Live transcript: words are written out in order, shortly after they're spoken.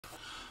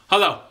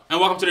Hello, and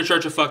welcome to the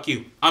Church of Fuck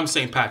You. I'm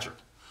St. Patrick.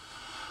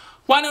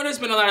 Well, I know there's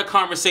been a lot of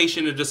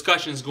conversation and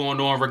discussions going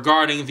on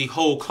regarding the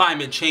whole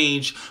climate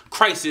change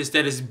crisis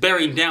that is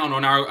bearing down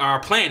on our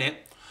planet.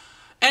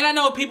 And I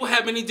know people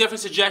have many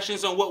different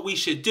suggestions on what we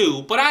should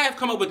do, but I have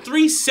come up with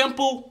 3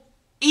 simple,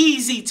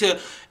 easy to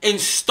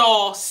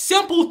install,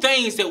 simple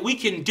things that we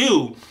can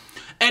do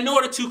in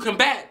order to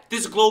combat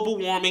this global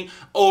warming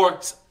or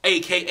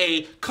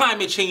aka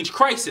climate change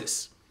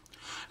crisis.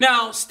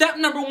 Now, step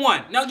number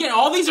 1. Now again,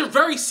 all these are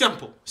very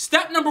simple.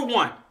 Step number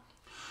 1.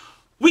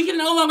 We can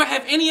no longer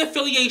have any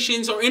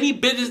affiliations or any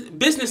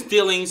business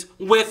dealings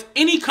with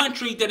any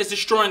country that is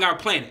destroying our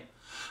planet.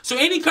 So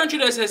any country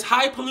that has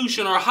high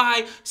pollution or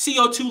high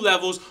CO2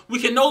 levels, we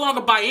can no longer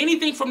buy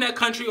anything from that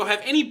country or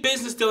have any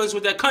business dealings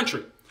with that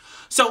country.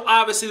 So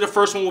obviously the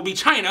first one will be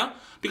China,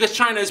 because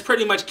China is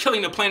pretty much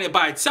killing the planet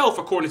by itself,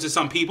 according to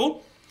some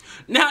people.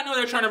 Now I know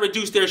they're trying to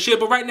reduce their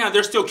shit, but right now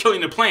they're still killing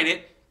the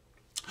planet.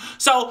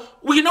 So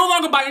we can no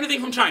longer buy anything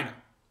from China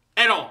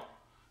at all.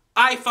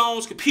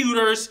 iPhones,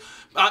 computers,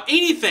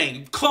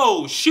 anything,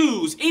 clothes,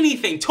 shoes,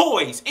 anything,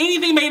 toys,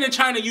 anything made in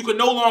China you can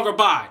no longer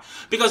buy.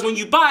 Because when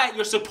you buy it,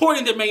 you're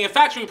supporting the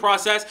manufacturing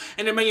process,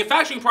 and the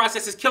manufacturing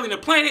process is killing the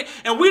planet,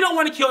 and we don't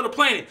want to kill the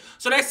planet.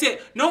 So that's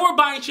it. No more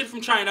buying shit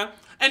from China,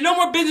 and no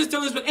more business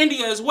dealings with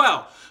India as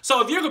well.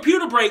 So if your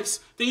computer breaks,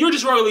 then you're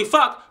just royally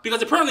fucked,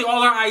 because apparently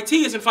all our IT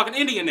is in fucking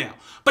India now.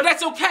 But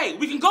that's okay.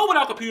 We can go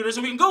without computers,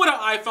 and we can go without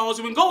iPhones,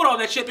 and we can go with all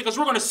that shit because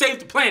we're going to save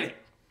the planet.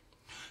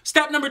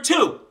 Step number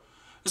 2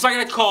 is like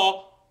I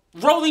call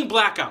rolling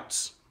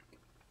blackouts.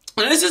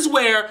 And this is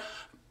where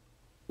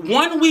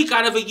 1 week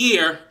out of a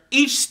year,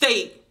 each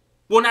state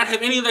will not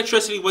have any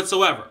electricity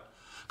whatsoever.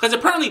 Because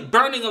apparently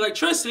burning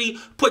electricity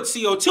puts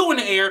CO2 in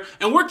the air,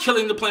 and we're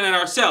killing the planet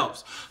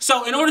ourselves.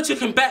 So in order to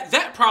combat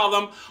that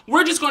problem,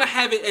 we're just going to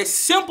have it as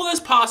simple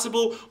as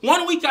possible.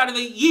 1 week out of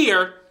the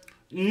year,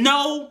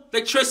 no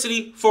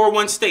electricity for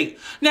one state.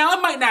 Now,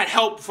 it might not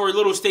help for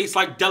little states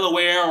like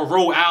Delaware or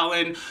Rhode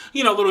Island,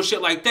 you know, little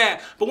shit like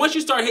that. But once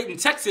you start hitting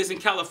Texas and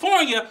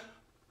California,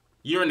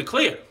 you're in the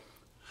clear.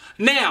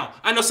 Now,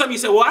 I know some of you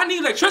say, well, I need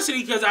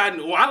electricity because I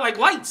like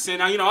lights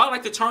and I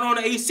like to turn on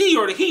the AC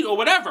or the heat or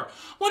whatever.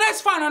 Well, that's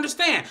fine, I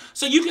understand.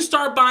 So you can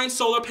start buying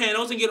solar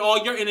panels and get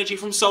all your energy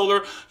from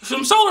solar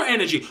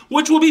energy,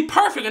 which will be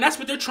perfect, and that's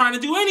what they're trying to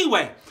do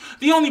anyway.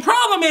 The only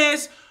problem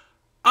is,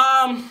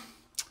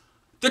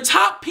 the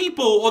top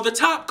people or the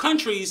top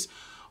countries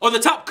or the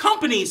top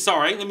companies,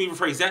 sorry, let me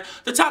rephrase that.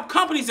 The top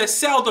companies that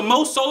sell the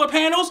most solar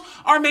panels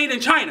are made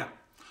in China.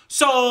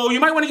 So you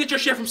might want to get your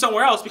shit from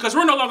somewhere else because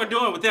we're no longer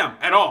doing it with them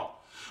at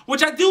all.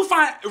 Which I do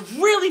find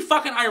really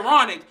fucking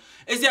ironic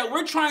is that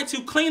we're trying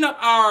to clean up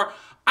our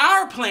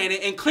planet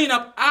and clean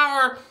up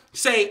our,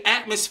 say,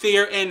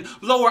 atmosphere and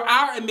lower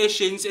our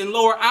emissions and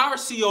lower our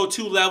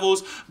CO2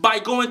 levels by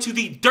going to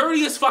the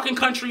dirtiest fucking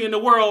country in the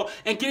world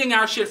and getting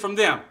our shit from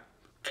them.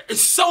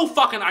 It's so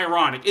fucking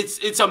ironic.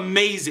 It's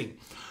amazing.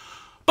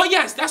 But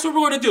yes, that's what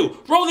we're going to do.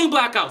 Rolling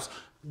blackouts.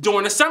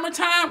 During the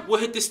summertime, we'll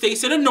hit the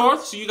states in the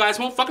north, so you guys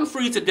won't fucking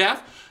freeze to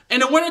death.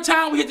 In the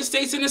wintertime, we hit the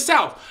states in the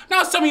south.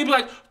 Now, some of you be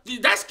like,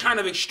 that's kind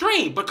of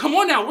extreme. But come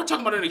on now, we're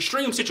talking about an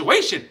extreme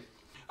situation.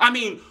 I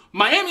mean,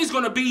 Miami's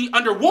going to be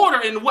underwater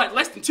in, what,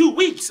 less than 2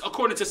 weeks,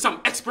 according to some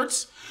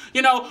experts.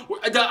 You know,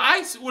 the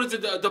ice,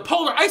 the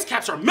polar ice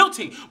caps are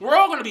melting. We're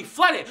all going to be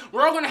flooded.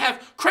 We're all going to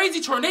have crazy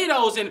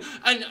tornadoes, and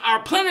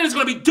our planet is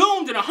going to be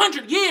doomed in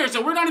 100 years,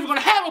 and we're not even going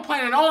to have a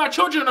planet, and all our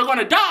children are going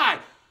to die.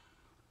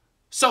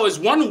 So is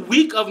 1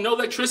 week of no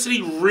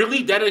electricity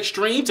really that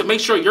extreme to make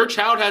sure your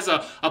child has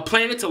a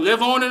planet to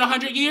live on in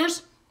 100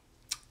 years?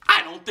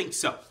 I don't think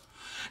so.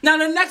 Now,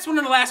 the next one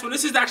and the last one,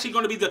 this is actually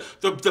going to be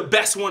the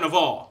best one of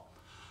all.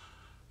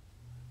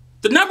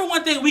 The number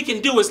 1 thing we can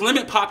do is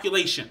limit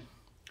population.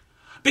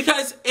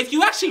 Because if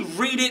you actually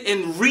read it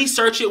and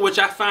research it, which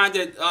I find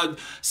that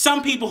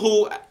some people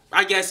who,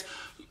 I guess,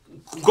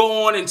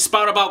 go on and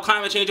spout about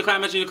climate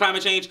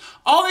change,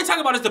 all they talk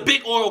about is the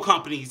big oil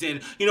companies and,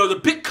 you know, the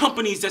big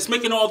companies that's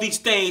making all these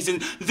things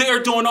and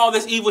they're doing all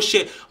this evil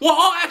shit. Well,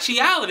 all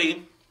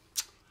actuality,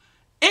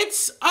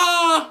 it's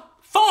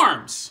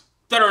farms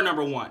that are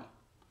number 1.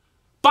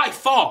 By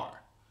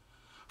far.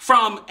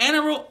 From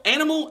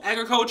animal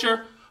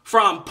agriculture,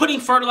 from putting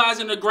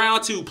fertilizer in the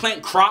ground to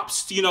plant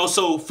crops, you know,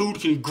 so food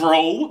can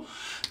grow,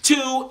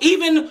 to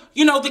even,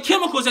 you know, the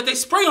chemicals that they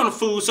spray on the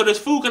food so this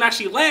food can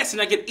actually last and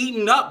not get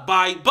eaten up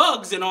by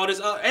bugs and all these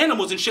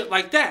animals and shit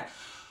like that.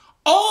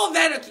 All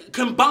that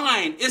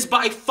combined is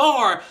by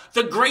far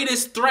the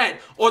greatest threat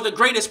or the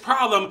greatest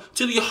problem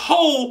to the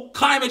whole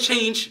climate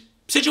change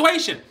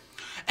situation.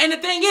 And the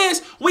thing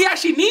is, we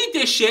actually need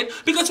this shit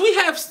because we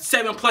have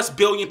 7+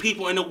 billion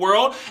people in the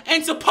world,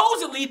 and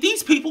supposedly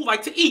these people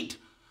like to eat.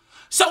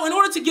 So in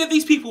order to give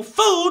these people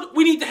food,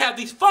 we need to have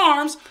these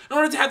farms. In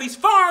order to have these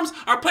farms,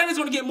 our planet's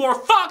going to get more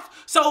fucked.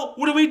 So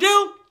what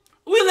do?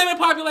 We limit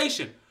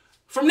population.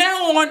 From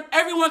now on,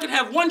 everyone can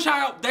have 1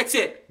 child, that's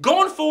it.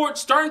 Going forward,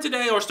 starting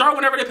today or start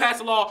whenever they pass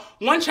the law,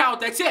 1 child,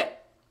 that's it.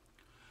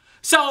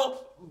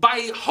 So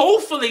by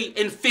hopefully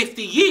in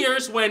 50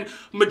 years, when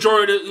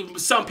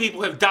some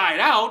people have died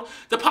out,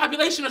 the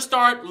population will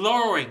start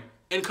lowering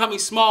and coming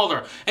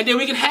smaller. And then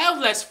we can have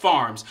less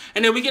farms.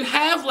 And then we can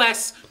have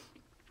less,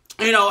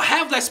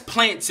 have less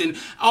plants and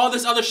all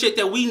this other shit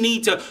that we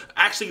need to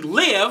actually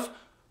live.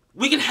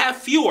 We can have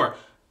fewer.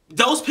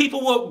 Those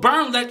people will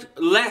burn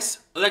less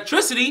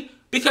electricity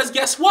because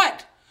guess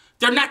what?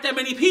 There are not that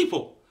many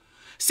people.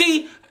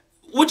 See,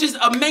 which is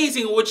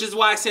amazing, which is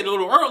why I said a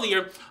little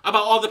earlier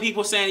about all the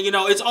people saying,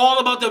 it's all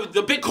about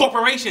the big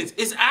corporations.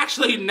 It's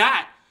actually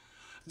not.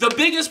 The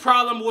biggest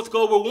problem with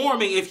global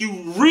warming, if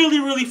you really,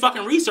 really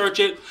fucking research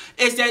it,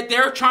 is that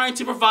they're trying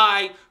to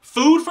provide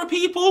food for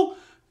people,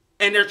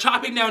 and they're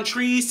chopping down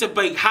trees to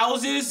make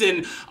houses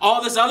and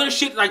all this other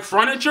shit like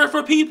furniture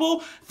for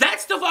people.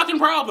 That's the fucking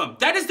problem.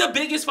 That is the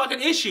biggest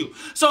fucking issue.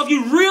 So if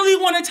you really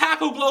want to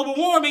tackle global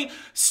warming,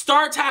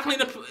 start tackling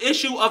the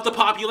issue of the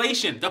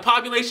population. The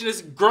population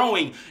is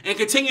growing and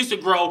continues to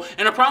grow,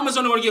 and the problem is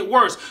only going to get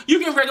worse. You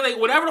can regulate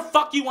whatever the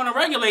fuck you want to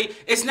regulate.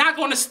 It's not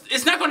going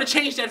to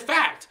change that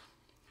fact.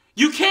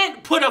 You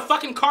can't put a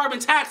fucking carbon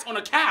tax on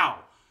a cow.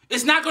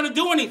 It's not going to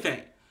do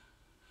anything.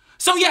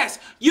 So yes,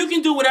 you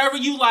can do whatever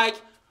you like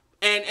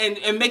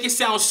and make it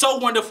sound so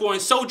wonderful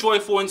and so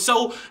joyful and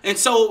so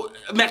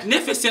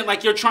magnificent,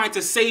 like you're trying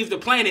to save the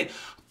planet.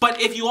 But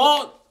if you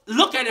all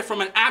look at it from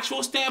an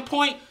actual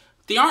standpoint,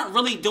 they aren't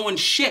really doing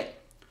shit.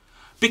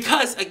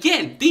 Because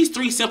again, these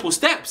 3 simple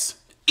steps,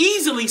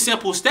 easily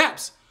simple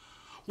steps,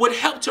 would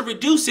help to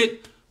reduce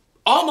it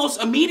almost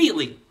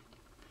immediately.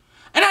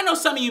 And I know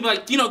some of you be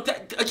like,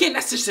 again,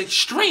 that's just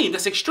extreme.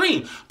 That's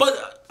extreme.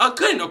 But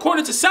again,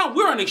 according to some,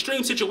 we're in an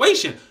extreme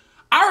situation.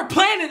 Our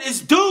planet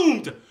is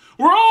doomed.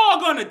 We're all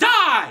gonna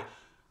die.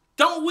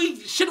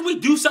 Shouldn't we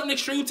do something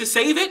extreme to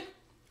save it?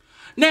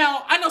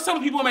 Now, I know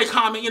some people may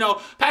comment,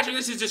 Patrick,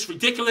 this is just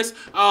ridiculous.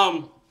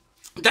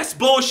 That's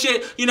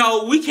bullshit.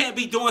 We can't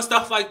be doing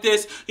stuff like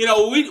this.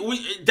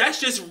 That's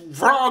just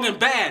wrong and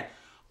bad.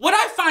 What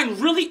I find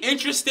really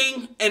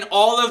interesting in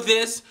all of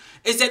this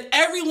is that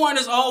everyone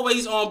is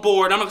always on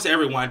board. I'm not gonna say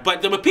everyone,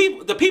 but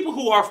the people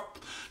who are,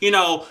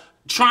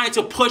 trying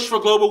to push for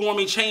global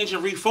warming change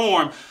and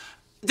reform,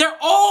 they're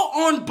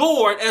all on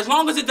board as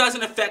long as it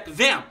doesn't affect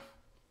them.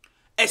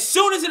 As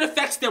soon as it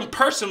affects them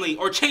personally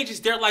or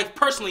changes their life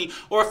personally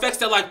or affects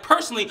their life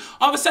personally,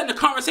 all of a sudden the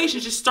conversation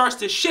just starts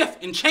to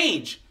shift and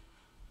change.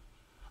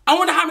 I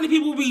wonder how many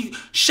people will be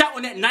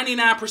shouting at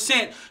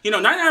 99%,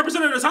 99%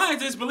 of the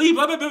scientists believe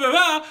blah, blah, blah, blah,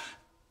 blah,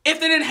 if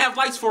they didn't have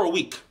lights for a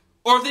week.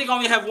 Or if they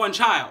only have one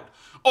child.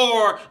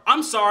 Or,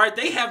 I'm sorry,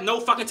 they have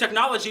no fucking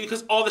technology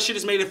because all the shit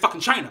is made in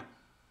fucking China.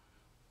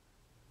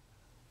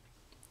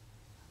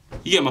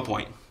 You get my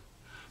point.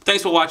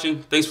 Thanks for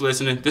watching. Thanks for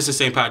listening. This is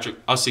St. Patrick.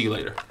 I'll see you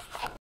later.